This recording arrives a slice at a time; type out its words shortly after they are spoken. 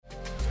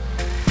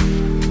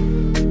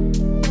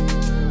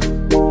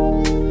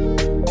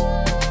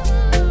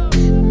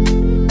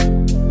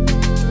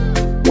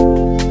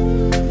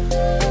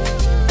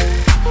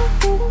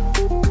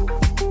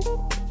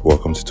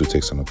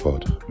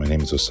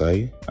name is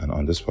Osai, and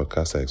on this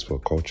podcast, I explore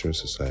culture,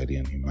 society,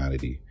 and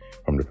humanity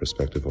from the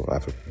perspective of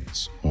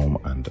Africans, home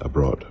and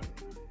abroad.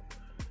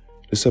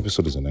 This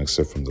episode is an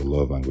excerpt from the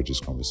Love Languages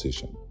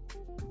conversation.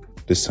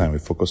 This time, we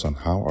focus on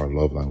how our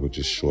love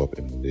languages show up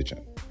in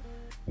religion.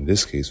 In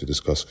this case, we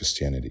discuss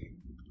Christianity.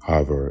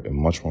 However, a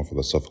much more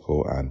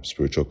philosophical and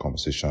spiritual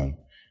conversation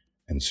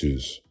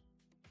ensues.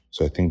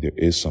 So I think there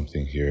is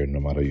something here, no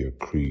matter your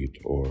creed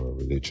or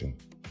religion.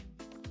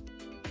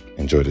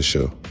 Enjoy the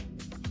show.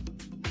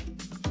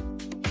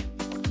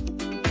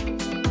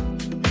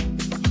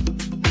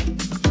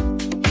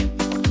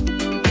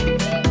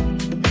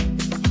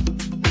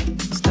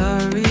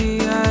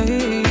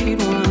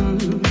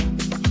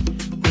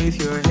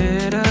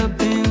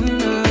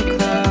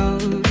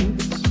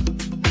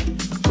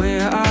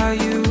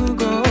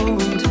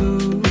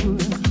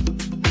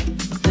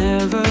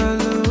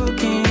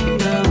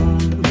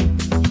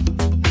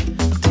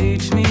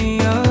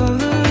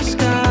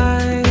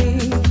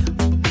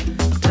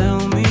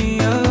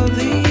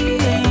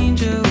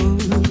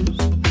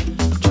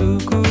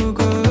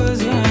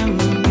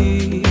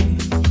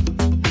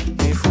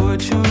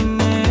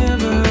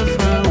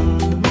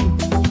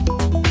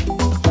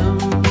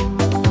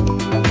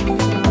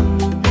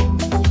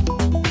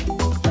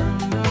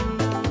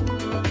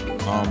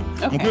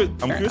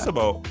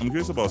 I'm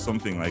curious about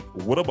something like,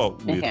 what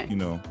about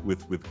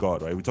with with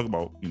God, right? We talk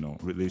about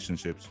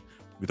relationships,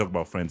 we talk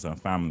about friends and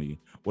family.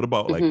 What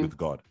about like with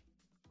God?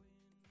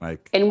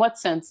 Like, in what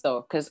sense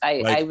though? Because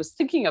I was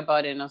thinking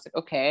about it and I was like,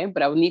 okay,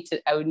 but I would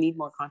need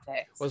more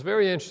context. Well, it's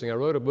very interesting. I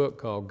wrote a book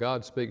called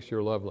God Speaks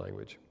Your Love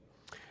Language,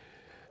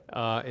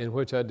 in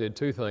which I did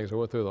two things. I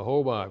went through the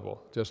whole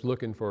Bible just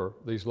looking for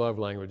these love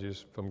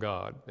languages from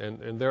God,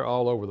 and they're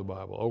all over the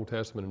Bible, Old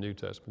Testament and New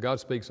Testament. God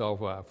speaks all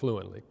five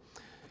fluently.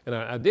 And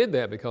I did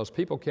that because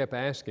people kept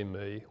asking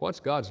me,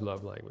 what's God's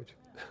love language?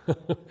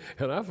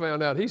 And I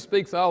found out he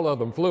speaks all of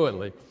them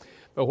fluently.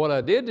 But what I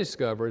did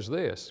discover is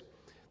this,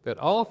 that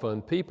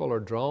often people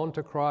are drawn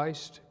to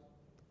Christ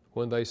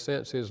when they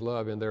sense his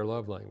love in their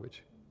love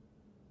language.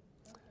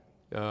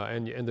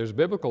 And there's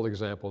biblical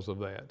examples of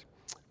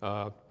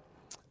that.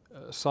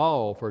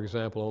 Saul, for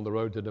example, on the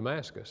road to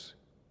Damascus,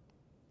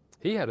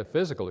 he had a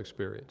physical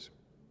experience.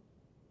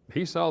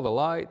 He saw the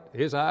light,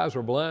 his eyes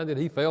were blinded,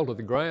 he fell to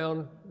the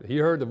ground, he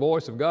heard the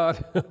voice of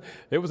God.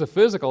 It was a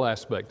physical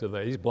aspect to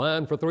that. He's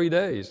blind for 3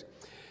 days.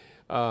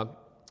 And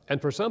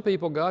for some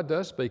people, God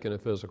does speak in a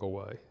physical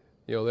way.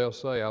 They'll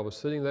say, I was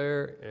sitting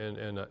there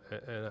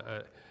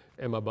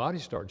and my body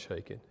started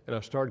shaking and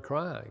I started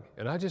crying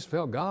and I just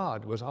felt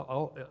God was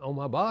all on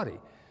my body,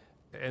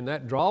 and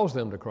that draws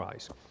them to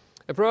Christ.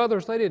 And for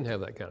others, they didn't have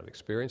that kind of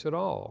experience at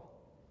all.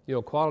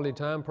 Quality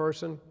time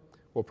person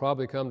will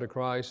probably come to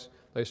Christ.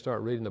 They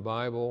start reading the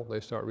Bible, they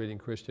start reading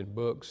Christian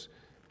books,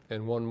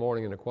 and one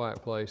morning in a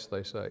quiet place,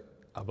 they say,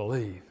 I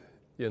believe,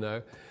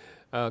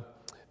 And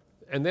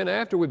then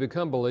after we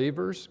become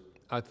believers,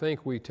 I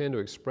think we tend to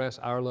express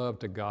our love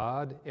to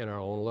God in our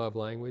own love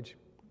language.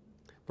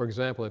 For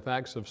example, if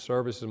acts of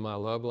service is my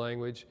love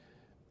language,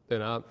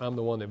 then I'm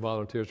the one that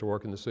volunteers to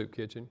work in the soup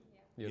kitchen.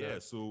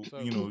 So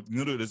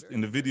in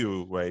the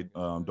video, right,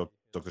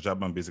 Dr.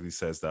 Chapman basically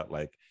says that,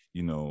 like,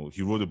 he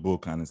wrote a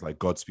book and it's like,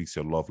 God speaks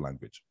your love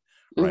language.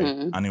 Right.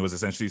 Mm-hmm. And he was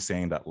essentially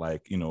saying that,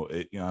 like,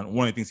 one of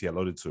the things he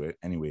alluded to it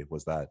anyway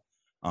was that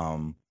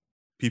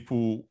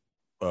people,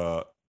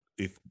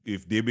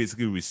 if they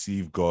basically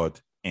receive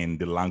God in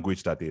the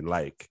language that they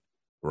like,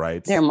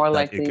 right, they're more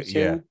likely to.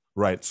 Yeah,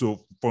 right.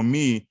 So for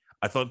me,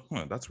 I thought,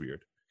 that's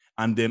weird.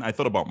 And then I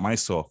thought about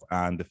myself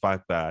and the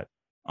fact that,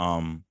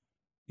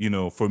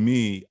 for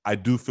me, I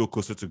do feel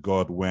closer to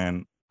God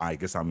when I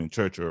guess I'm in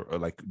church or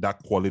like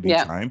that quality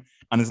time.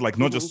 And it's like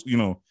not just,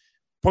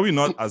 probably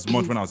not as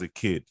much when I was a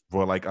kid,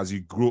 but like as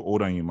you grow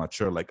older and you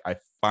mature, like I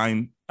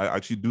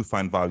actually do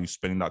find value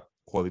spending that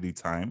quality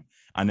time.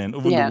 And then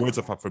even the words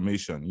of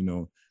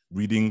affirmation,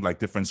 reading like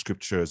different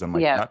scriptures and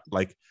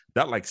like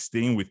that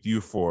staying with you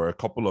for a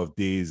couple of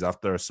days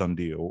after a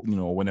Sunday, or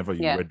whenever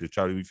you read the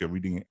child, if you're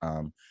reading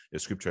a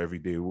scripture every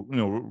day,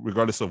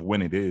 regardless of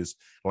when it is,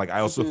 like I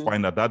also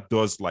find that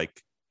does,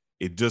 like,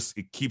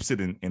 it keeps it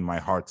in my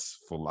heart,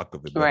 for lack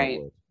of a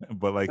better word.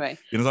 But like,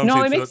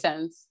 it makes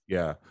sense.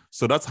 Yeah.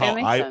 So that's how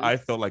I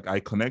felt like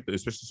I connected,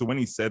 especially. So when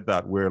he said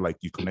that, where like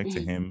you connect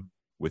to him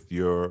with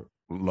your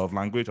love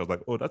language, I was like,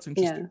 oh, that's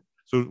interesting.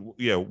 So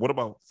what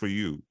about for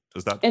you?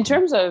 Does that in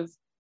terms of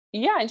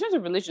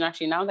religion,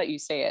 actually, now that you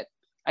say it,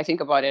 I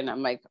think about it and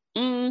I'm like,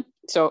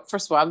 So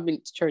first of all, I've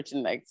been to church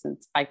in like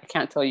since I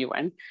can't tell you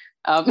when.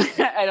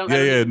 I don't.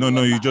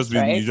 No. You just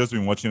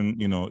been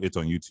watching, it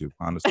on YouTube.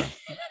 I understand.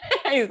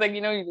 He's like,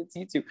 it's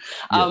YouTube.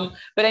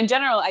 But in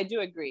general, I do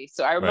agree.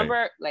 So I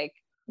remember like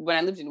when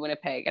I lived in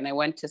Winnipeg and I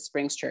went to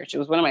Springs Church. It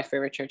was one of my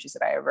favorite churches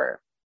that I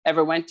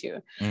ever went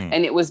to,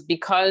 and it was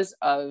because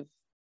of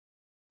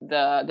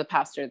the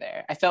pastor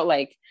there. I felt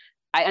like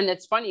and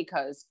it's funny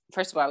because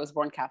first of all, I was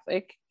born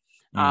Catholic,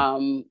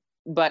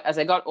 but as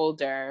I got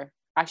older,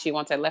 actually,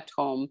 once I left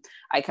home,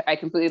 I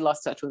completely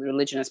lost touch with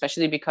religion,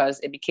 especially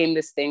because it became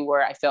this thing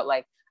where I felt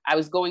like I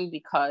was going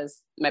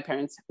because my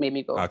parents made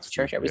me go to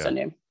church every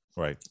Sunday.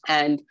 Right.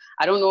 And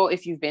I don't know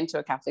if you've been to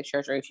a Catholic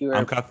church or if you were.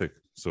 I'm Catholic,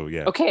 so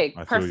yeah. Okay,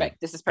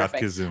 perfect. This is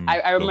perfect. Catechism,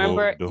 I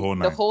remember the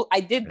whole I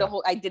did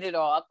it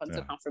all up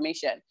until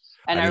confirmation.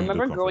 And I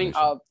remember growing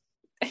up.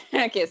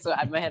 Okay, so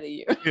I'm ahead of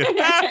you.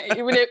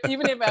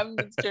 even if I haven't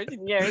been to church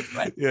in years,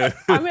 but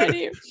I'm ahead of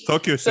you.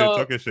 Talk your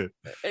shit.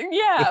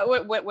 Yeah,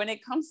 when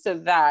it comes to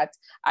that,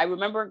 I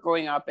remember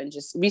growing up and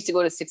we used to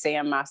go to 6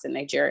 a.m. mass in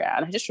Nigeria,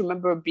 and I just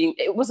remember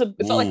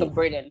it felt like a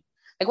burden.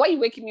 Like, why are you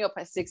waking me up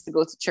at 6 to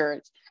go to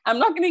church? I'm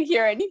not going to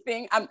hear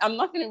anything. I'm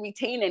not going to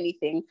retain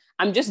anything.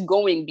 I'm just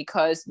going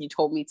because you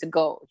told me to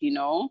go, you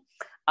know?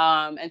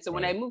 And so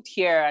when I moved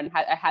here and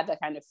I had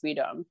that kind of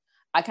freedom,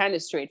 I kind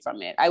of strayed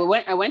from it. I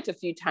went a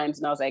few times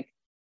and I was like,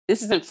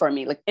 this isn't for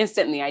me. Like,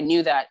 instantly, I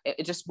knew that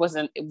it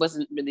wasn't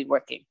really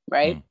working,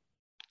 right?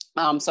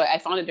 So I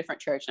found a different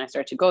church and I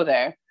started to go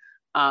there.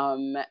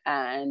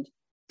 And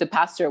the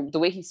pastor, the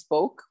way he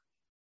spoke,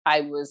 I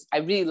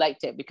really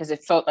liked it because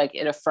it felt like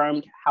it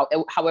affirmed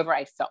however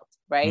I felt,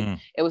 right?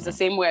 It was the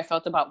same way I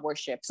felt about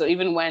worship. So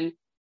even when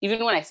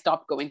I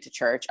stopped going to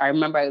church, I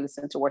remember I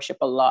listened to worship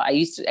a lot. I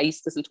used to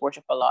listen to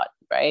worship a lot,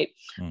 right?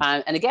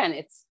 And again,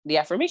 it's the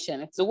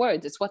affirmation, it's the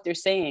words, it's what they're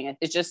saying.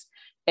 It's just,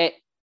 it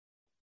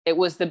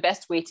was the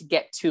best way to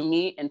get to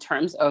me in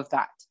terms of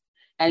that.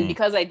 And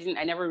because I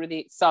never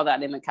really saw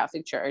that in the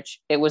Catholic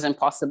Church, it was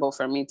impossible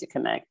for me to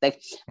connect.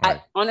 Like,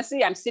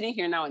 honestly, I'm sitting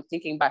here now and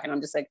thinking back and I'm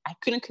just like, I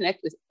couldn't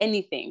connect with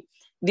anything.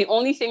 The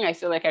only thing I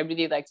feel like I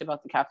really liked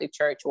about the Catholic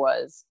Church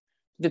was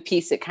the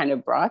peace it kind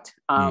of brought.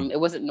 It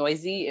wasn't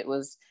noisy. It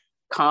was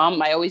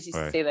calm. I always used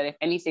to say that if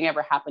anything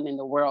ever happened in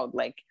the world,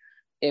 like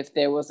if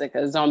there was like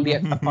a zombie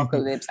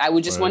apocalypse, I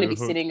would just want to be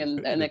sitting in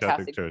the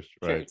Catholic Church.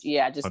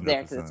 Yeah, just 100%.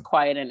 There because it's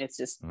quiet and it's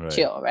just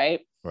chill, right?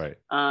 Right.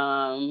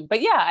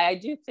 But yeah, I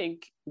do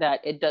think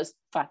that it does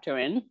factor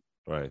in.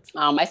 Right.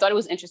 I thought it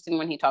was interesting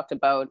when he talked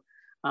about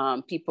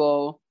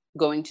people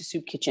going to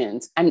soup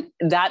kitchens, and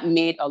that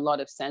made a lot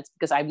of sense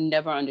because I've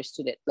never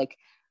understood it. Like,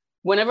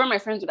 whenever my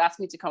friends would ask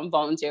me to come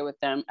volunteer with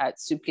them at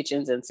soup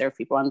kitchens and serve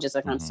people, I'm just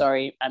like, I'm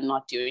sorry, I'm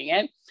not doing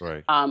it.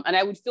 Right. And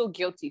I would feel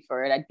guilty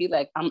for it. I'd be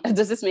like,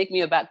 does this make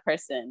me a bad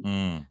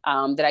person?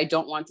 That I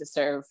don't want to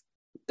serve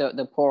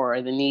the poor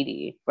or the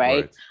needy,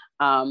 right?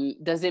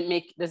 Does it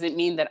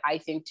mean that I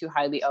think too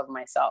highly of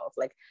myself?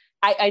 Like,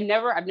 I've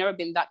never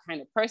been that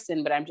kind of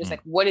person, but I'm just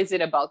like, what is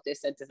it about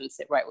this that doesn't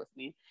sit right with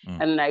me?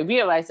 And then I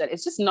realized that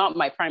it's just not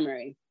my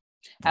primary.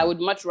 I would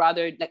much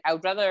rather,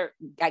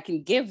 I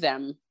can give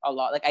them a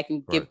lot. Like, I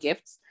can give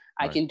gifts,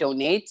 I can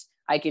donate,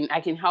 I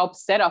can help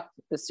set up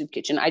the soup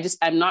kitchen.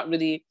 I'm not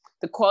really,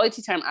 the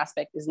quality time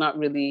aspect is not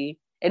really,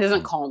 it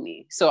doesn't call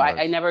me. So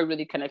I never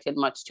really connected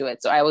much to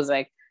it. So I was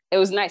like, it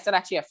was nice. That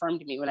actually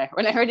affirmed me when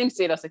I heard him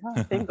say it. I was like,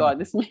 oh, thank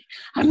God,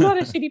 I'm not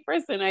a shitty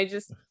person.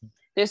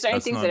 There's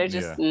certain things that are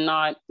just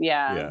not,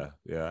 Yeah.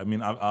 I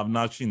mean, I've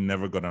actually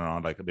never gotten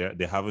around, like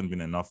there haven't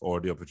been enough,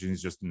 or the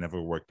opportunities just never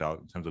worked out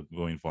in terms of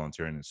going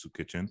volunteering in soup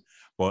kitchen.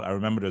 But I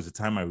remember there was a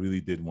time I really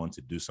did want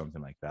to do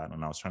something like that,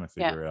 and I was trying to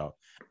figure it out.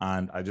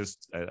 And I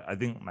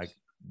think like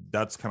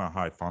that's kind of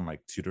how I found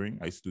like tutoring.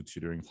 I used to do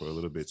tutoring for a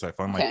little bit. So I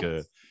found like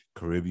a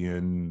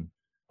Caribbean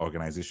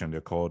organization.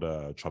 They're called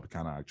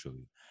Tropicana,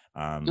 actually.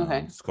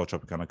 It's called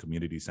Tropicana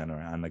Community Center,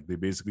 and like they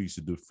basically used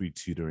to do free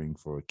tutoring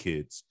for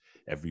kids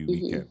every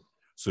weekend.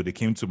 So they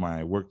came to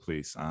my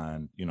workplace,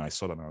 and I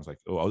saw that and I was like,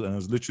 and I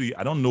was literally,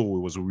 I don't know,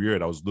 it was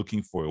weird. I was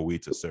looking for a way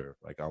to serve.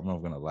 Like, I'm not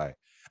gonna lie,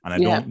 and I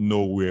don't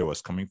know where it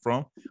was coming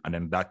from. And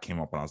then that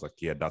came up, and I was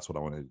like, yeah, that's what I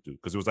wanted to do,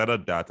 because it was either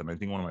that, and I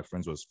think one of my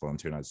friends was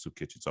volunteering at a soup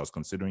kitchen, so I was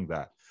considering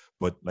that.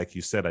 But like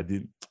you said,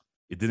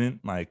 it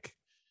didn't like,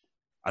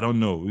 I don't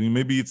know,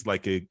 maybe it's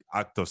like a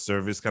act of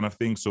service kind of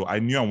thing. So I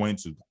knew I wanted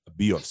to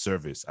be of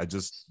service. I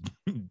just,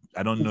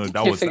 I don't know if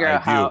that was the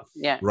ideal,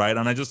 right?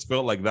 And I just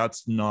felt like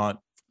that's not,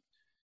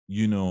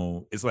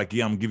 it's like,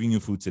 yeah, I'm giving you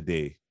food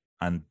today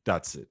and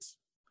that's it.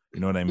 You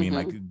know what I mean?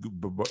 Like,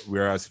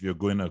 whereas if you're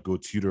going to go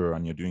tutor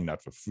and you're doing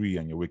that for free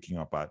and you're waking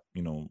up at,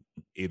 8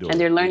 and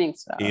they're learning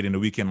stuff 8 in the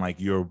weekend, like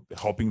you're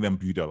helping them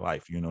build their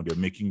life, they're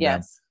making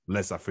them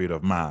less afraid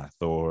of math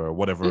or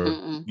whatever,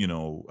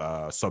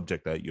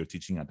 subject that you're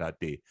teaching at that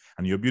day.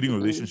 And you're building a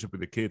relationship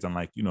with the kids and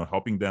like,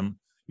 helping them,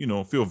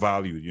 feel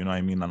valued, you know what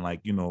I mean? And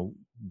like,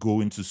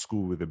 go into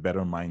school with a better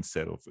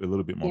mindset of a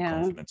little bit more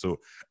confident. So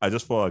I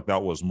just felt like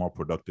that was more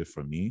productive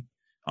for me.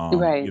 So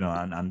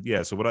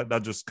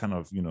that just kind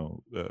of,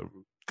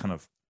 kind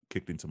of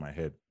kicked into my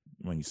head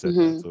when you said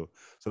that.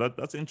 So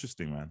that's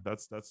interesting, man.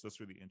 That's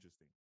really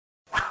interesting.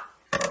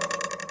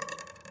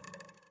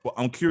 Well,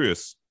 I'm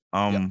curious.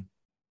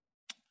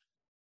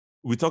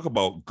 We talk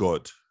about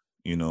God,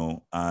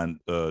 and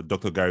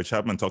Dr. Gary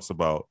Chapman talks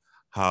about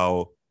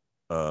how,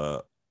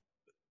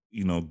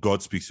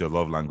 God speaks your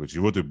love language. He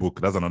wrote a book.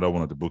 That's another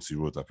one of the books he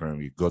wrote,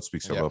 apparently. God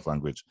speaks your love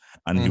language.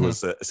 And he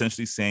was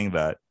essentially saying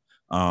that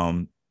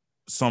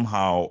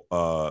somehow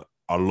our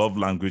love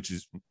language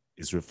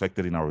is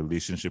reflected in our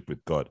relationship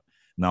with God.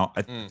 Now,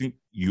 I think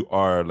you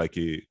are like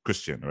a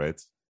Christian, right?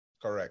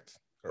 Correct.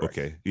 Correct.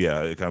 Okay,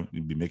 yeah, I can't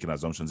be making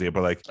assumptions here,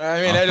 but like,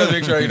 I mean, let's just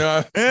make sure,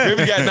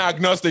 maybe get not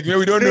agnostic, maybe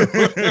we don't know.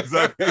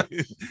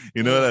 Exactly.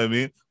 You know what I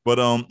mean? But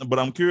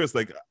I'm curious,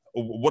 like,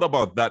 what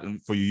about that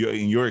for you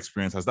in your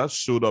experience? Has that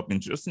showed up in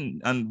just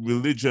and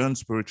religion,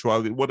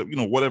 spirituality,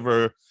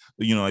 whatever,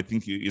 I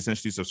think you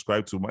essentially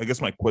subscribe to? I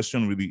guess my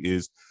question really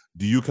is,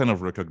 do you kind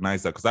of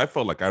recognize that? Because I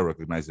felt like I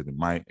recognized it in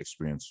my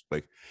experience.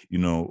 Like,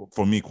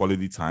 for me,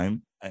 quality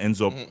time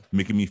ends up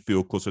making me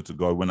feel closer to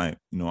God when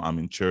I'm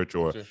in church,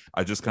 or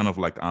I just kind of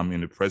like I'm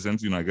in the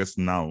presence. I guess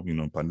now,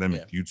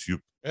 pandemic,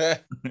 YouTube.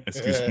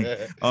 Excuse me.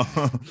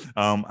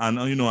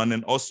 And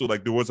then also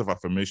like the words of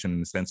affirmation in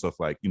the sense of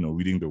like,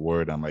 reading the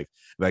word, and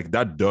like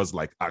that does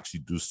like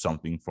actually do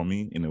something for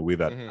me in a way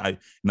that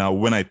now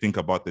when I think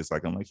about this,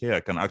 like I'm like, hey, I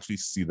can actually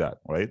see that,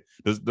 right?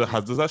 Does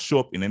that show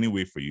up in any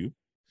way for you?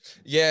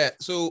 Yeah.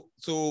 So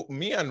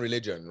me and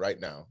religion right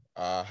now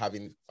are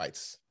having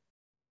fights.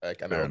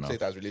 Like, and I would say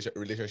it as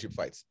relationship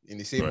fights in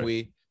the same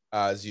way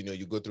as,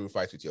 you go through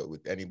fights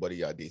with anybody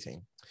you're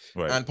dating.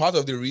 Right. And part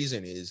of the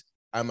reason is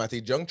I'm at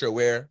a juncture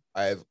where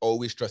I've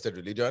always trusted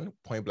religion,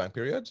 point blank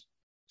period,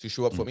 to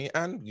show up for me,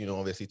 and,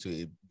 obviously to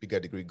a bigger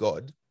degree,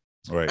 God.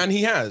 Right. And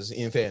he has,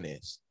 in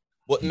fairness.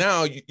 But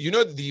now,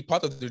 the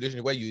part of the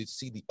relationship where you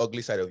see the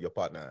ugly side of your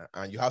partner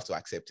and you have to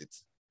accept it.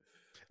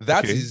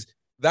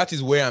 That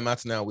is where I'm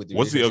at now with the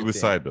What's the ugly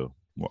side though?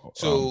 Well,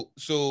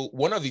 so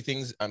one of the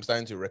things I'm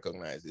starting to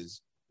recognize is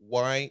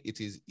why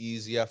it is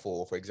easier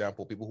for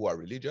example, people who are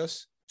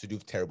religious to do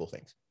terrible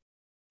things.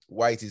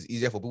 Why it is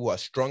easier for people who are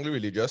strongly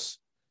religious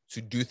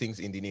to do things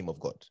in the name of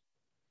God,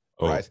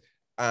 right?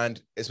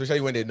 And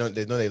especially when there's not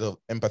a lot of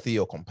empathy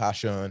or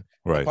compassion.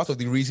 Right. Part of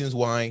the reasons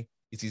why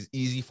it is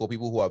easy for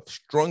people who are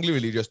strongly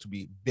religious to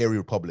be very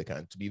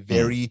Republican, to be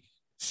very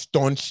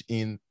staunch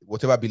in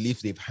whatever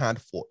belief they've had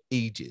for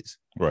ages.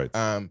 Right.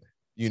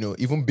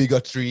 Even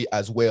bigotry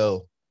as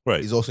well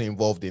is also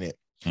involved in it.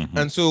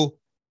 And so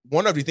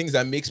one of the things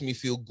that makes me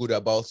feel good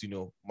about,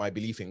 my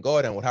belief in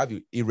God and what have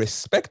you,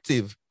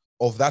 irrespective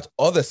of that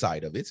other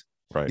side of it,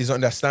 is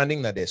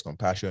understanding that there's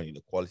compassion,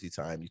 quality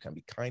time. You can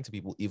be kind to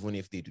people even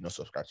if they do not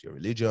subscribe to your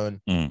religion.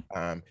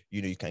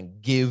 You can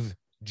give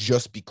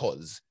just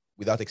because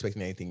without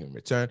expecting anything in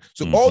return.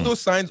 So all those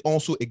signs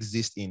also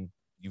exist in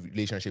the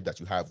relationship that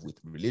you have with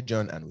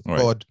religion and with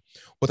God.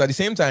 But at the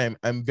same time,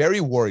 I'm very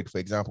worried, for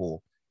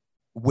example,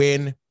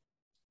 when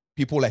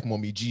people like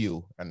Mommy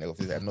Gio, and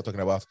I'm not talking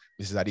about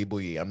Mrs.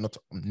 Adeboye. I'm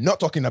not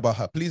talking about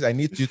her. Please, I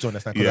need you to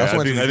understand. Yeah, I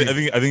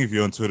think if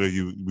you're on Twitter,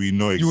 we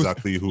know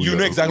exactly who you're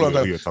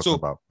talking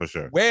about for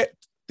sure. Where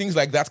things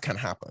like that can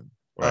happen,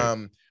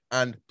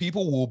 and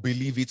people will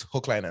believe it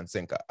hook, line, and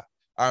sinker.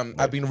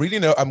 I've been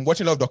reading. I'm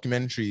watching a lot of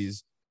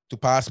documentaries to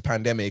pass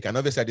pandemic, and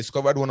obviously I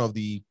discovered one of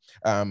the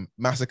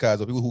massacres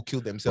of people who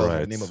killed themselves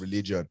in the name of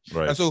religion.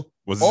 Right. And so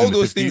all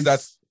those things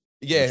that.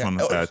 Yeah,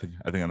 I think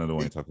I know the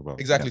one you talk about.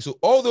 Exactly. Yeah. So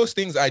all those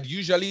things I'd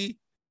usually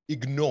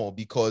ignore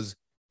because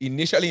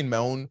initially in my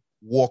own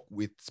walk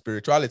with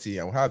spirituality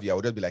and what have you, I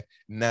would just be like,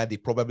 nah, they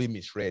probably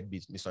misread,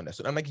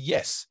 misunderstood. I'm like,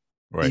 yes,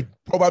 they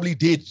probably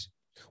did.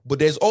 But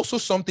there's also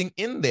something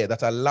in there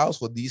that allows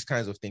for these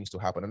kinds of things to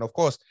happen. And of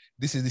course,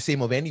 this is the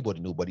same of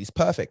anybody. Nobody's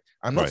perfect.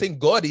 I'm not saying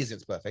God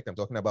isn't perfect. I'm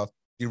talking about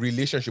the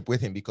relationship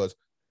with him, because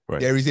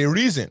there is a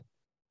reason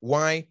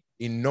why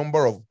a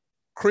number of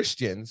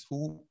Christians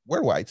who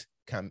were white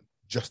can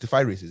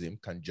justify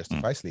racism, can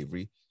justify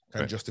slavery,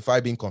 can justify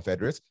being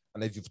Confederates.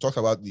 And if you've talked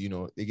about,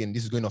 again,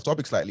 this is going off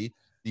topic slightly,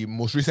 the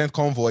most recent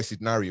convoy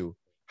scenario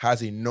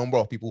has a number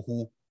of people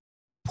who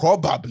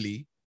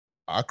probably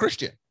are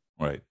Christian.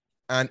 Right.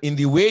 And in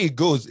the way it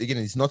goes, again,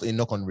 it's not a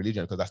knock on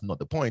religion because that's not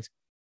the point.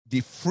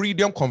 The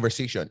freedom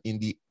conversation in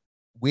the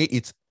way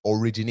it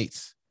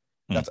originates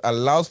that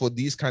allows for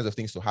these kinds of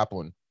things to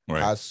happen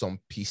has some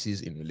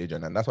pieces in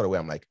religion. And that's why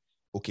I'm like,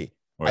 okay,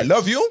 I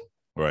love you.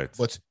 Right,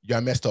 but you're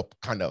messed up,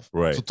 kind of.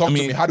 Right. So talk to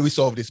me. How do we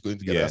solve this going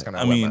together?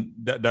 Yeah,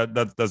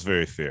 that's that's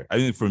very fair. I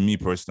think for me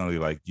personally,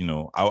 like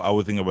I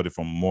would think about it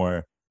from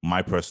more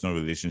my personal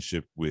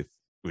relationship with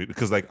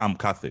because like I'm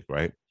Catholic,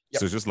 right? Yep.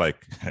 So it's just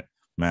like,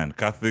 man,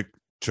 Catholic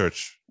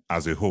Church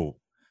as a whole,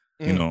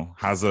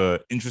 has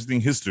a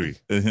interesting history.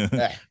 Let's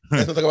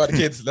not talk about the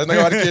kids. Let's not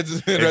talk about the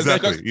kids.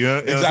 Exactly. Yeah,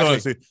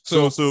 exactly.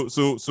 So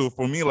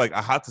for me, like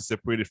I had to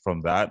separate it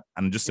from that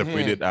and just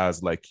separate it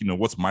as like,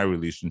 what's my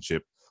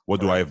relationship. What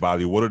do I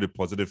value? What are the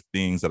positive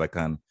things that I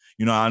can,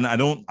 and I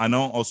know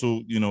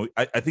also,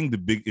 I think the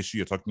big issue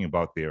you're talking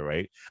about there,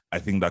 right? I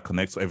think that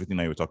connects to everything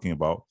that you're talking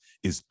about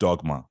is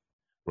dogma,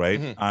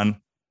 right? And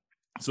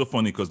so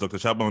funny because Dr.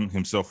 Chapman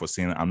himself was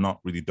saying, I'm not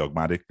really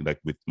dogmatic, like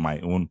with my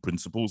own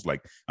principles,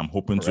 like I'm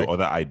open to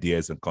other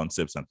ideas and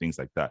concepts and things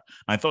like that.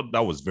 And I thought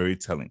that was very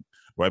telling,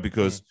 right?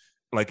 Because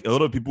like a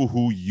lot of people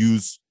who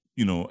use,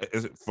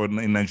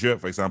 in Nigeria,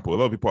 for example, a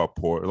lot of people are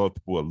poor, a lot of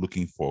people are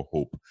looking for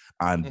hope.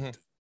 And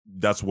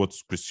that's what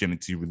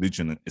Christianity,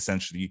 religion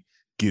essentially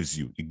gives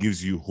you. It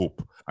gives you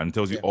hope and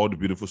tells you all the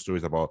beautiful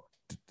stories about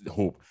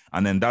hope.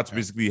 And then that's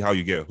basically how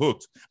you get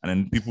hooked. And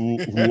then people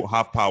who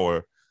have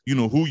power,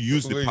 who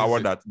use the power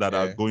that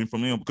are going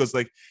from, because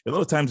like a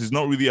lot of times it's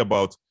not really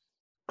about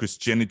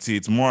Christianity,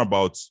 it's more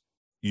about,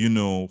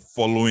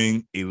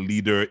 following a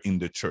leader in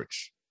the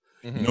church.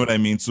 Mm-hmm. You know what I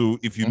mean? So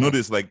if you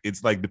notice, like,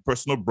 it's like the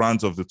personal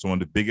brands of one of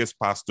the biggest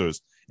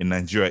pastors in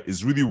Nigeria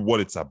is really what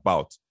it's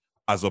about,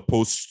 as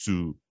opposed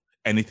to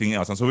anything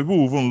else. And so people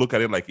will even look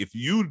at it like, if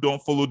you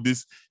don't follow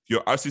this,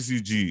 your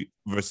RCCG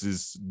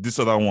versus this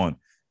other one,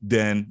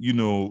 then,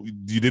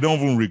 they don't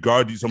even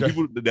regard you.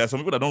 There are some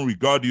people that don't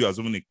regard you as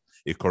even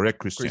a correct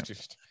Christian.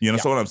 You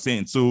understand what I'm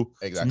saying? So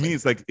to me,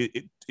 it's like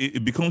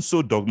it becomes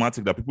so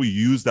dogmatic that people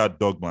use that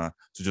dogma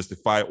to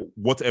justify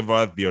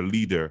whatever their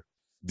leader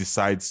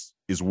decides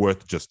is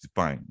worth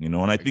justifying, and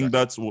I think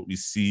that's what we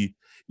see,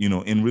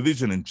 in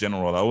religion in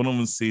general. I wouldn't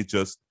even say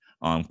just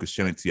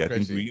Christianity. I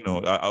think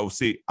I would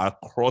say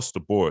across the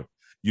board,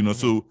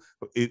 so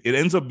it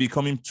ends up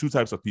becoming two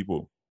types of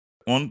people.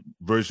 One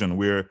version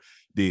where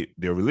they're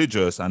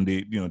religious and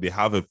they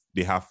have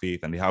faith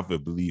and they have a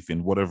belief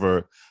in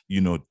whatever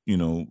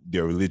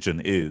their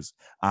religion is,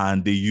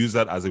 and they use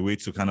that as a way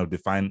to kind of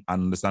define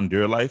and understand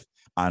their life,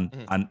 and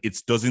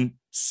it doesn't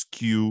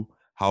skew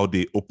how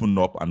they open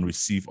up and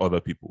receive other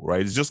people,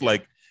 right? It's just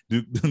like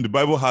the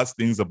Bible has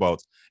things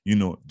about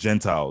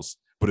Gentiles,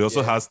 but it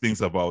also has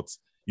things about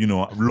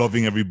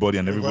loving everybody,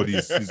 and everybody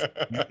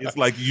it's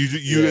like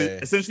you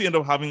essentially end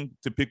up having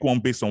to pick one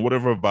based on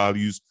whatever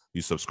values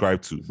you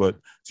subscribe to. But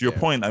to your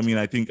point, I mean,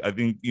 I think I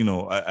think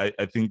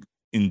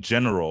in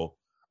general,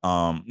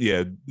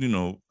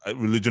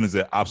 religion is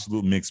an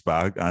absolute mixed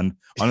bag, and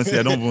honestly,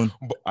 I don't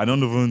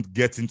even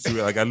get into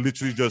it. Like, I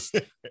literally just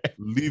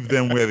leave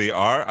them where they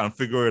are and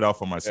figure it out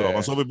for myself.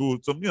 And some people,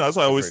 that's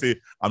why I always say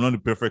I'm not the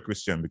perfect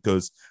Christian,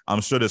 because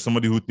I'm sure there's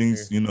somebody who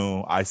thinks,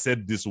 I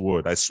said this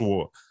word, I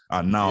swore,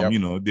 and now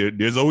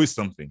there's always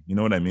something. You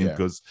know what I mean?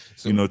 Because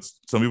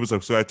some people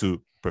subscribe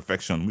to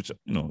perfection, which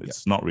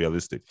it's not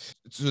realistic.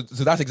 So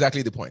that's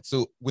exactly the point.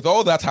 So with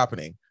all that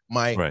happening,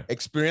 my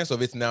experience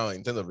of it now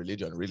in terms of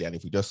religion, really, and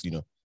if we just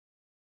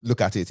look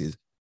at it, is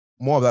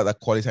more of that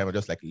quality time of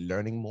just like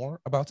learning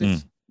more about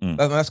it.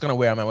 That's kind of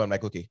where I'm at. Where I'm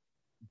like, okay,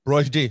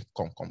 Brush Day,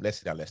 come, let's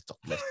sit down, let's talk.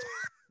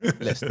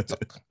 Let's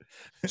talk.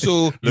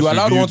 So you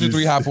allowed 1, 2,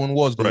 3 happen.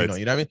 What's going on?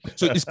 You know what I mean?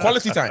 So it's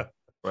quality time.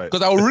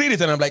 Because I'll read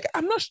it and I'm like,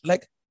 I'm not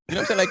like, you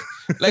know what I'm saying?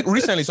 Like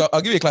recently, so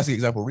I'll give you a classic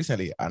example.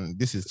 Recently, and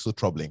this is so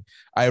troubling.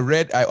 I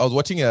was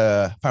watching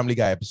a Family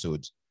Guy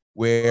episode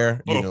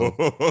where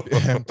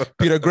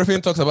Peter Griffin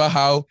talks about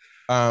how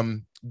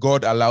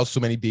God allows so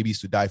many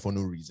babies to die for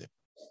no reason.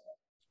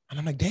 And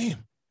I'm like,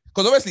 damn.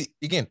 Because obviously,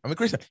 again, I'm a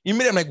Christian.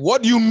 Immediately, I'm like,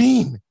 what do you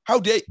mean? How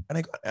dare you?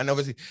 And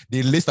obviously,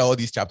 they list out all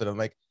these chapters. I'm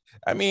like,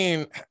 I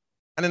mean,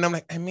 and then I'm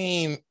like,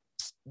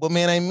 but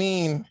man,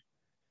 and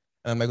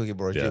I'm like, okay,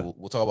 bro,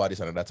 we'll talk about this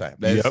another time.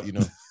 Let's,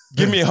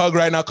 give me a hug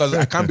right now, because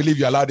I can't believe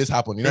you allowed this to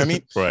happen. You know what I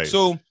mean? Right.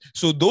 So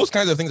those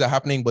kinds of things are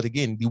happening. But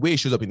again, the way it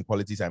shows up in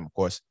quality time, of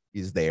course,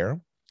 is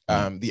there.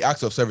 The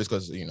acts of service,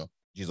 because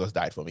Jesus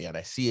died for me, and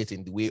I see it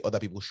in the way other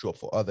people show up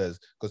for others.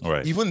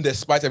 Because even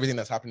despite everything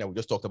that's happening that we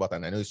just talked about,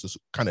 and I know it's just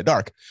kind of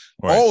dark,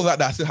 all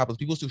that still happens.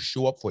 People still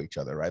show up for each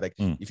other, right? Like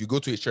if you go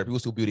to a church, people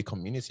still build a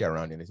community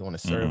around you, and they want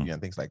to serve you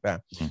and things like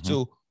that.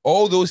 So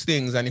all those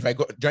things, and if I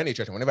join a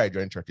church, and whenever I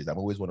join churches, I'm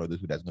always one of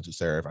those who that's going to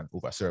serve and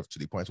overserve to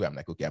the point where I'm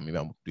like, okay, maybe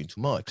I'm doing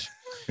too much.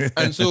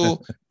 And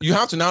so you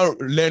have to now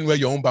learn where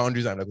your own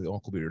boundaries are. Like,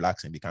 could be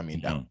relaxing, be calming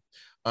down.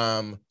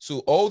 So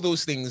all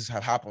those things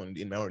have happened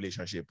in my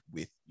relationship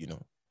with,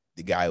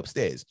 the guy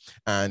upstairs.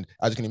 And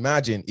as you can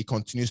imagine, it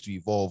continues to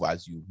evolve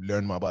as you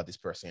learn more about this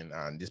person,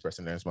 and this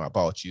person learns more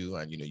about you,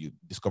 and you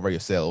discover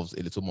yourselves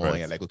a little more. And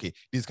you're like, okay,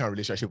 this is the kind of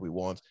relationship we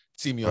want.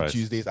 See me on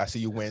Tuesdays, I see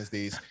you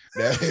Wednesdays.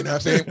 You know what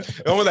I'm saying?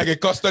 Almost like a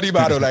custody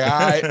battle. Like,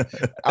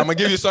 I'm gonna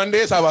give you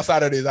Sundays, how about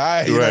Saturdays?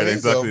 Exactly.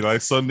 So,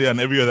 like Sunday and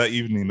every other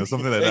evening or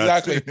something like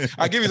that. Exactly.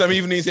 I'll give you some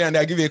evenings here, and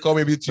I'll give you a call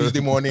maybe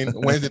Tuesday morning,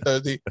 Wednesday,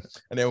 Thursday,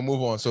 and then we'll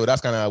move on. So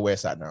that's kind of where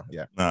it's at now.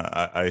 Yeah.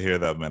 Nah, I hear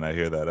that, man. I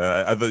hear that.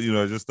 I thought,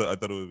 I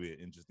thought it would be an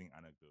interesting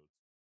anecdote.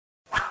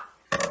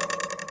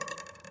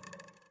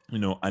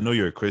 I know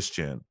you're a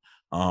Christian.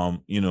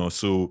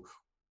 So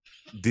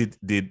did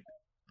let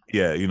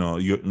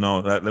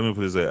me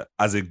put this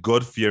as a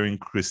God-fearing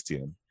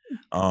Christian,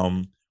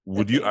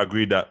 would you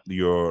agree that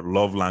your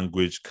love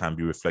language can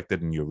be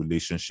reflected in your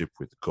relationship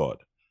with God?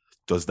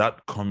 Does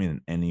that come in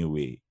any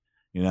way?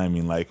 You know what I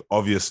mean? Like,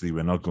 obviously,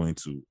 we're not going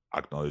to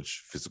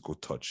acknowledge physical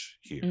touch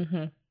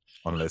here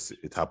unless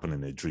it happened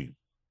in a dream.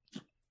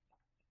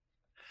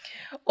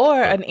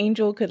 Or an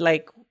angel could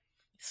like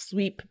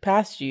sweep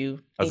past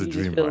you as and a you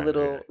dream, just feel a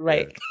little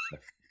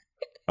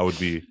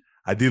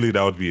Ideally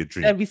that would be a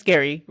dream. That'd be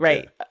scary,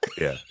 right?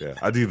 Yeah.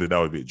 Ideally that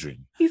would be a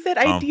dream. He said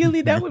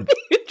ideally that would be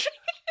a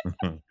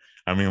dream.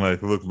 I mean,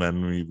 like, look,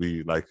 man,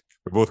 we're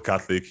both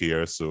Catholic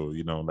here, so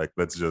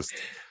let's just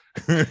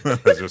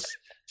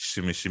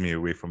shimmy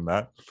away from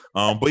that.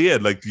 But yeah,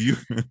 like, do you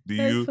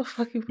so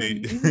fucking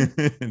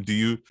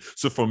funny.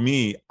 So for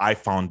me, I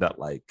found that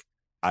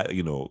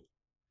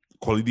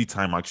quality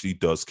time actually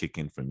does kick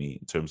in for me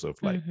in terms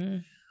of like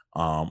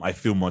I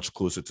feel much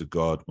closer to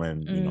God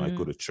when I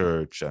go to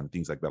church and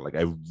things like that. Like,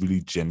 I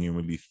really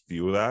genuinely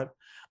feel that.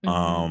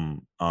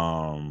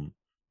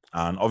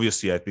 And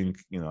obviously, I think,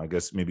 I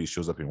guess maybe it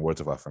shows up in words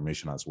of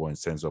affirmation as well, in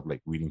sense of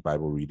like reading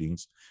Bible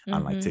readings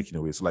and like taking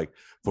away. So like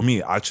for me,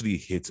 it actually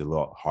hits a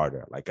lot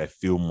harder. Like I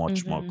feel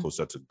much more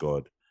closer to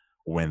God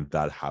when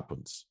that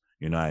happens.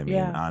 You know what I mean?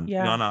 Yeah, And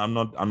yeah.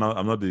 no, I'm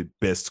not the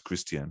best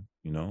Christian,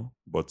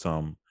 but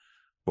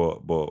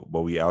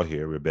we out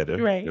here, we're better,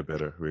 Right. we're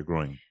better, we're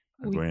growing.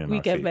 In We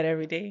our get faith. better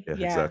every day. Yeah,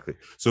 Yeah. exactly.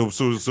 So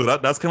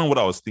that's kind of what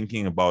I was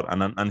thinking about,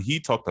 and he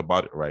talked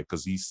about it, right?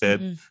 Because he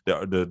said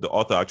the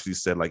author actually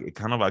said like it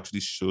kind of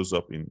actually shows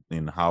up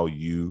in how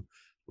you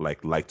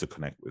like to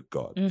connect with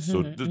God.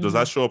 So does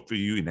that show up for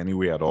you in any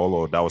way at all,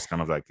 or that was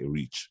kind of like a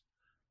reach?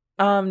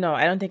 No,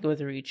 I don't think it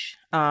was a reach.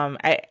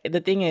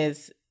 The thing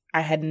is, I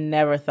had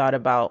never thought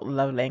about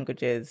love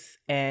languages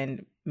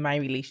and my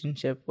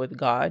relationship with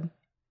God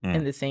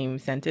in the same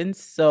sentence.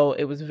 So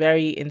it was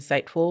very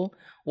insightful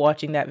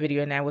watching that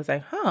video, and I was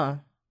like,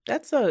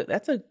 that's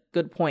a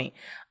good point.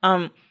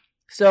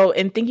 So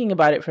in thinking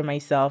about it for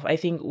myself, I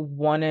think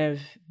one of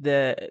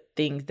the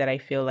things that I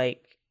feel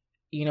like,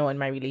 in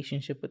my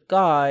relationship with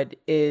God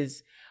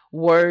is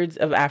words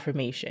of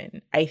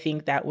affirmation. I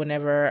think that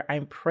whenever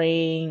I'm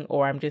praying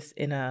or I'm just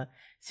in a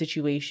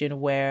situation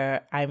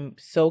where I'm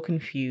so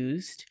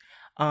confused,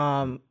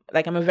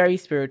 like I'm a very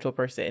spiritual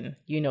person,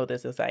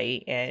 this,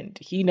 Asai, and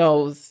he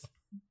knows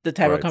the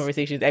type of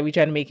conversations I be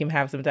trying to make him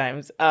have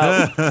sometimes.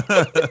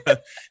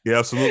 Yeah,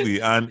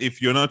 absolutely. And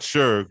if you're not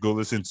sure, go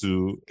listen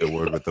to A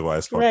Word with the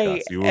Wise podcast.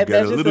 Right. You will And get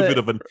a that's little just bit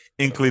of an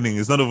inclining.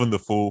 It's not even the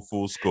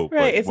full scope.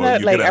 Right. But, It's not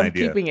you like get an I'm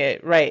idea. keeping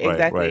it. Right.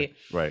 Exactly.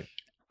 Right.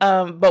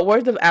 But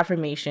words of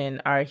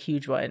affirmation are a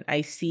huge one.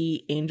 I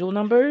see angel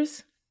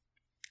numbers.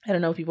 I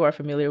don't know if people are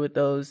familiar with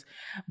those,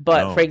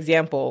 but for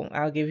example,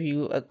 I'll give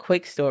you a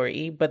quick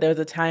story. But there was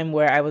a time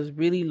where I was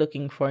really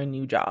looking for a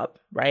new job,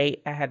 right?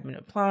 I had been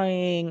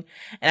applying,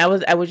 and I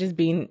was just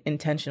being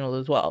intentional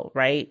as well,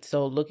 right?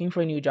 So looking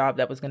for a new job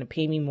that was going to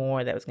pay me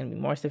more, that was going to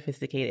be more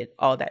sophisticated,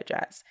 all that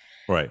jazz.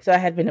 Right. So I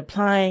had been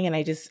applying, and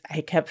I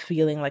kept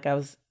feeling like I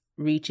was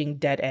reaching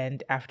dead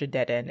end after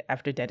dead end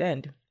after dead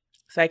end.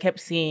 So I kept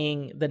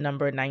seeing the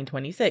number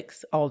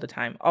 926 all the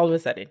time, all of a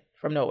sudden,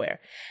 from nowhere.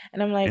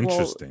 And I'm like,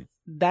 interesting. Well,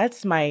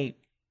 that's my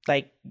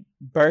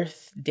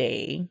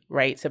birthday,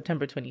 right?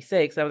 September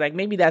 26th. I was like,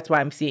 maybe that's why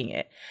I'm seeing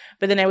it.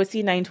 But then I would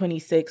see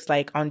 926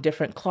 on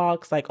different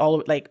clocks,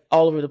 all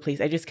over the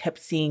place. I just kept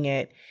seeing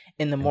it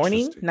in the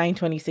morning,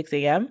 9:26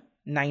 a.m.,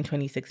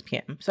 9:26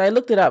 p.m. So I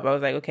looked it up. I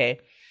was like, okay,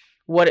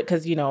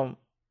 because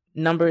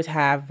numbers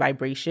have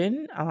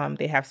vibration,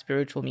 they have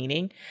spiritual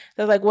meaning.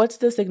 So I was like, what's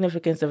the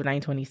significance of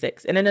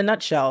 926? And in a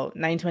nutshell,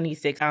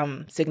 926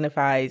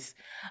 signifies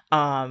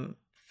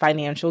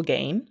financial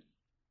gain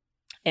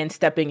and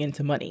stepping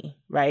into money,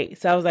 right?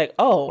 So I was like,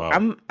 wow.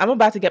 I'm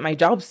about to get my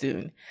job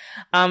soon.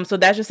 So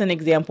that's just an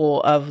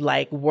example of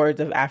words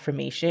of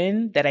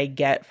affirmation that I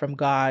get from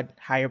God,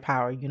 higher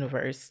power,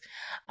 universe.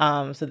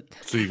 So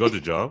you got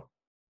the job?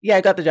 Yeah,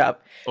 I got the job.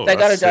 So I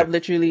got a job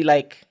literally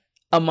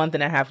a month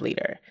and a half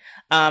later.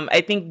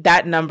 I think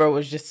that number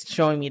was just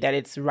showing me that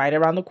it's right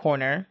around the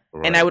corner.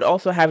 Right. And I would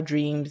also have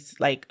dreams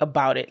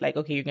about it.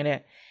 Okay, you're going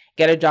to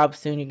get a job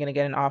soon. You're going to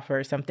get an offer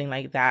or something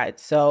like that.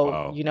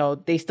 So,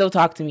 they still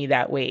talk to me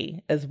that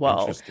way as well.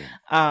 Interesting.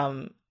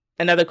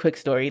 Another quick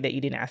story that you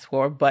didn't ask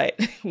for, but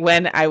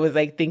when I was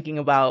thinking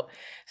about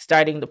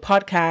starting the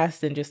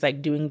podcast and just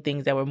doing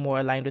things that were more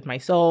aligned with my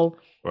soul,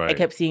 I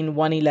kept seeing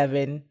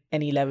 111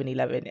 and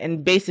 1111.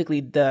 And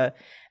basically the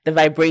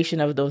vibration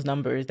of those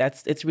numbers,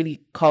 it's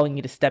really calling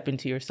you to step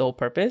into your soul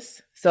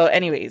purpose. So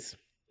anyways.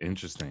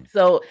 Interesting.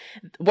 So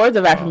words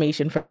of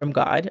affirmation from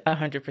God,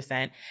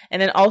 100%.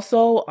 And then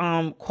also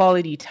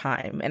quality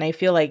time. And I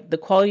feel like the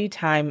quality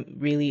time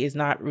really is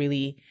not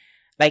really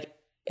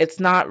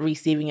it's not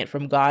receiving it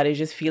from God. It's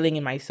just feeling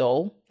in my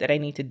soul that I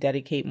need to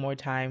dedicate more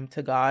time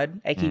to God.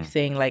 I keep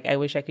saying I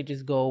wish I could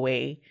just go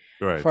away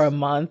for a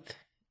month,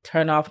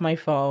 turn off my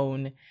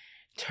phone,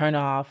 turn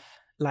off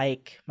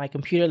my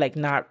computer,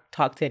 not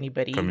talk to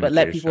anybody, but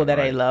let people that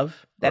I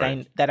love, that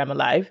I'm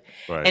alive,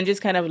 and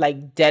just kind of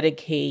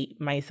dedicate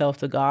myself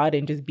to God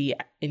and just be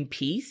in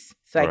peace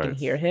so I can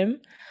hear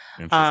him.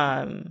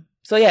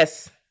 So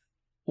yes,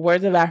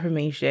 words of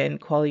affirmation,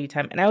 quality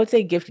time, and I would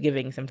say gift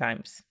giving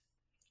sometimes.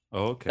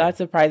 Oh, okay. God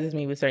surprises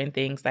me with certain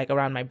things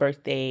around my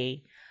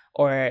birthday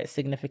or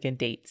significant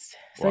dates.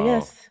 So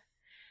yes.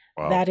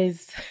 Wow. That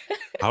is.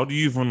 How do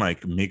you even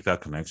make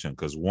that connection?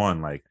 Because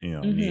one,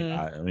 me,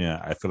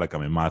 I feel like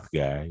I'm a math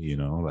guy,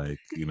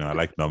 I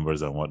like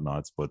numbers and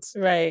whatnot, but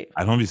I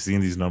don't be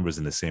seeing these numbers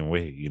in the same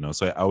way,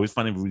 So I always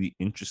find it really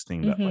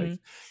interesting that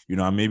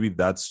maybe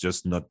that's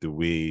just not the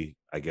way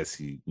I guess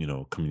he,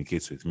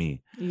 communicates with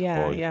me.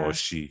 Or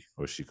she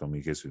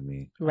communicates with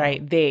me.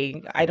 Right.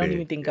 I don't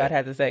even think God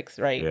has a sex,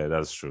 right? Yeah,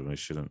 that's true. They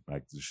shouldn't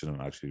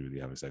actually really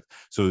have a sex.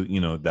 So,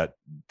 that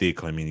they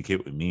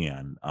communicate with me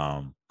and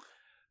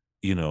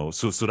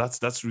so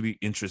that's really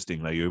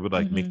interesting. You're able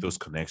to make those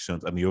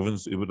connections, and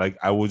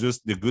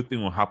the good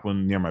thing will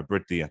happen near my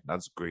birthday, and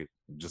that's great.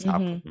 It just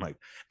happened.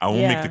 I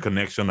won't make the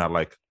connection at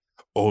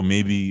or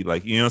maybe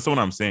like, you know, that's what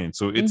I'm saying.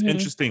 So it's Mhm.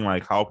 interesting,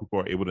 like how people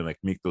are able to like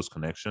make those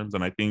connections.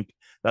 And I think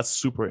that's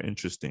super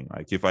interesting.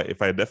 Like if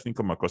I definitely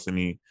come across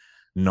any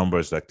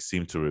numbers that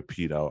seem to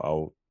repeat,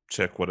 I'll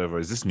check whatever.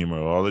 Is this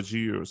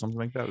numerology or something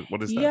like that?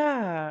 What is that?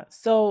 Yeah.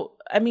 So,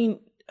 I mean,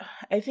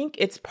 I think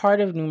it's part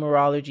of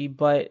numerology,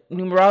 but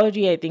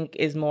numerology, I think,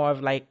 is more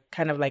of like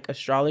kind of like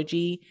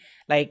astrology,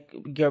 like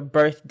your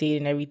birth date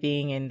and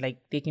everything. And like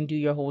they can do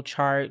your whole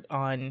chart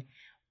on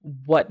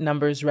what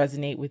numbers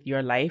resonate with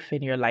your life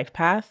and your life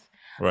path.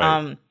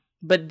 Right.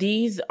 But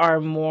these are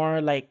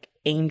more like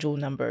angel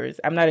numbers.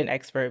 I'm not an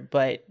expert,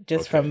 but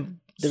just Okay. from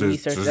the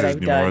research so that this is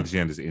I've done.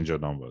 numerology and this angel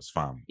numbers,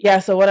 fam. Yeah,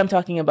 so what I'm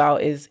talking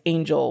about is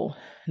angel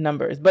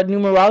numbers, but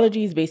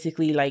numerology is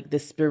basically like the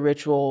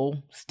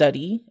spiritual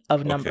study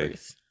of Okay.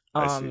 numbers.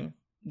 I see.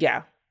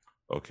 Yeah.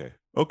 Okay.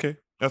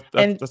 That's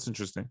And that's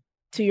interesting.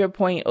 to your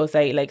point,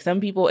 Osai, like some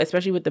people,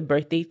 especially with the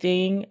birthday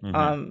thing,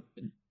 Mhm.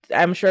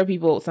 I'm sure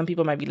some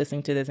people might be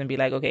listening to this and be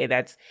like, okay,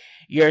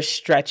 you're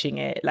stretching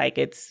it. Like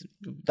it's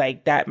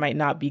like that might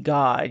not be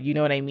God. You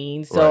know what I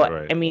mean? So,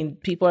 Right. I mean,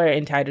 people are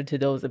entitled to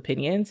those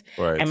opinions.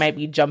 Right. I might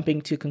be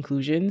jumping to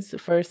conclusions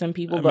for some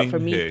people, I but mean, for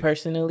me hey.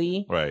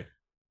 personally, Right.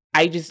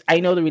 I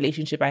know the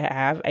relationship I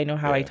have. I know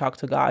how I Yeah. talk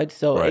to God.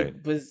 So Right.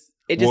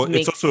 it just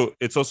makes.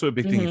 It's also a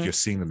big thing if Mhm. you're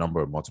seeing the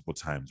number multiple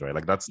times, right?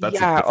 Like that's a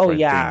Yeah. Oh, different thing,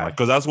 yeah. like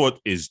because that's what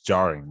is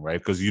jarring, right?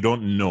 Because you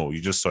don't know, you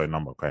just saw a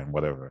number, okay,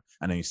 whatever,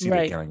 and then you see it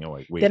Right. again, and you're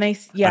like, wait, Then and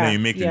then you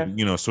make yeah. it,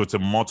 you know, so it's a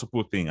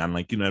multiple thing, and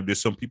like, you know, if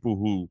there's some people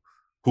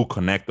who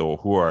connect or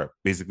who are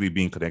basically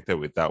being connected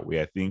with that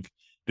way, I think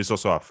this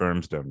also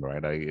affirms them,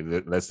 right? Like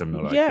it lets them know,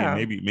 like, hey,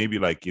 Yeah. maybe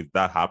like if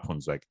that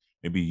happens, like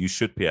maybe you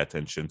should pay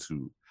attention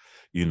to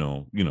you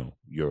know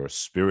your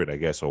spirit, I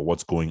guess, or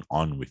what's going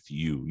on with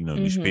you. You know,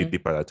 you should pay Mhm.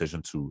 deeper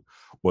attention to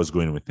what's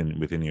going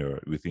within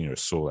your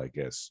soul, I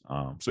guess.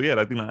 So yeah,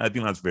 I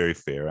think that's very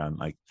fair. And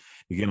like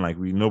again, like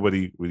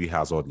nobody really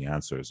has all the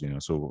answers, you know.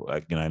 So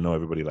like, you know, I know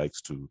everybody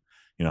likes to,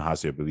 you know,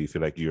 has their belief.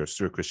 Like you're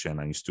still a Christian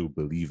and you still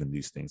believe in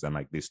these things, and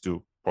like they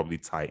still probably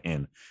tie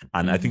in.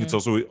 And I think it's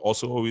Mhm.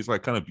 also always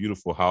like kind of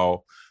beautiful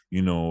how,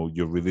 you know,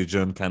 your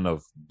religion kind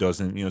of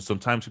doesn't, you know,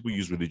 sometimes people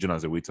use religion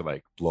as a way to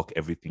like block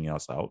everything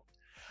else out.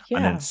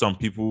 And then Yeah. some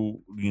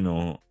people, you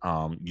know,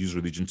 use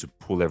religion to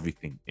pull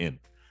everything in.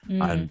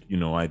 Mm. And you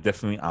know, I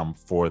definitely am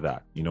for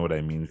that. You know what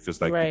I mean?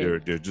 Because like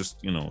Right. they're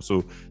just, you know,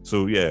 so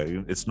yeah,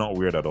 it's not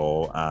weird at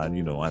all. And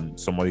you know, and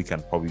somebody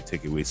can probably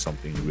take away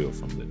something real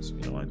from this.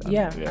 You know, and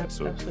Yeah.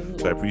 So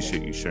Absolutely. I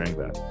appreciate you sharing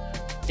that.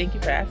 Thank you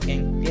for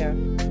asking. Yeah.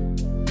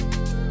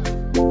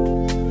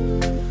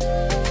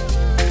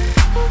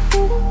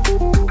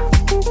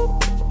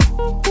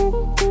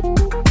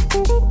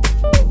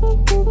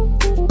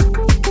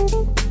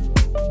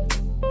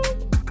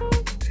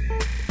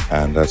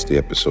 And that's the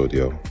episode,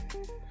 yo.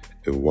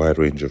 A wide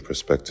range of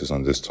perspectives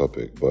on this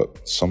topic,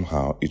 but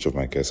somehow each of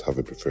my guests have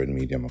a preferred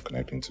medium of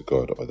connecting to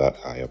God or that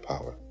higher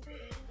power.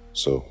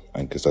 So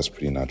I guess that's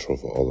pretty natural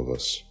for all of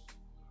us.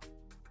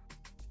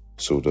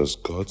 So does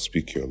God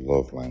speak your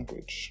love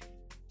language?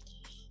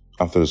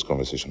 After this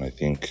conversation, I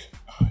think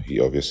he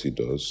obviously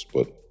does,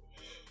 but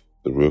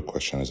the real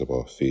question is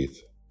about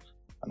faith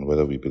and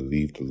whether we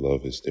believe the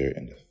love is there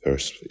in the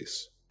first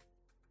place.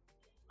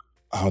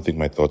 I don't think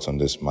my thoughts on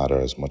this matter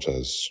as much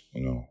as,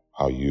 you know,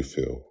 how you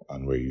feel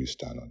and where you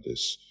stand on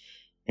this,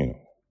 you know,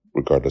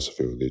 regardless of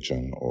your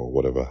religion or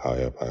whatever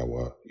higher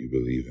power you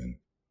believe in.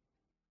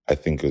 I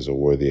think it's a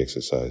worthy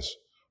exercise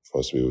for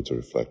us to be able to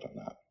reflect on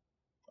that.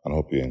 And I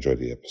hope you enjoyed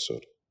the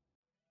episode.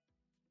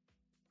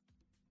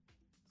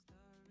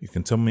 You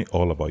can tell me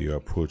all about your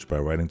approach by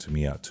writing to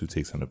me at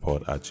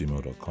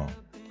twotakesandapod@gmail.com.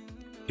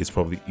 It's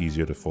probably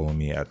easier to follow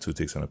me at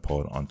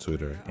twotakesandapod on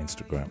Twitter,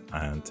 Instagram,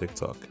 and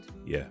TikTok.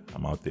 Yeah,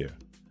 I'm out there.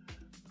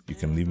 You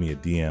can leave me a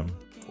DM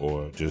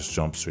or just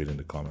jump straight in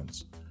the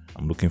comments.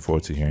 I'm looking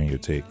forward to hearing your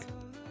take,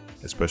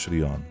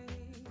 especially on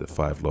the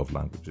 5 love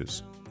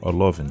languages or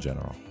love in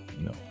general.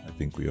 You know, I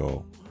think we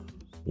all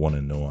want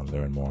to know and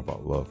learn more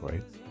about love,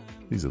 right?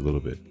 At least a little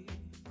bit.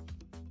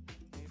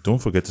 Don't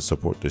forget to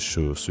support this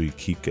show so you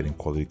keep getting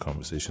quality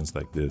conversations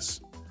like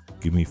this.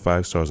 Give me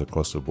 5 stars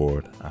across the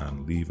board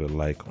and leave a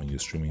like on your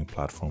streaming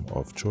platform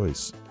of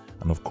choice.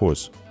 And of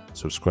course,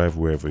 subscribe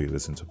wherever you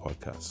listen to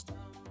podcasts.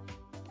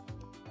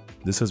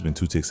 This has been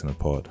 2 Takes in a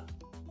Pod,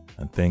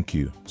 and thank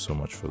you so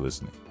much for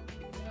listening.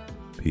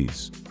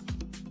 Peace.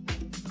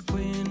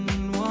 When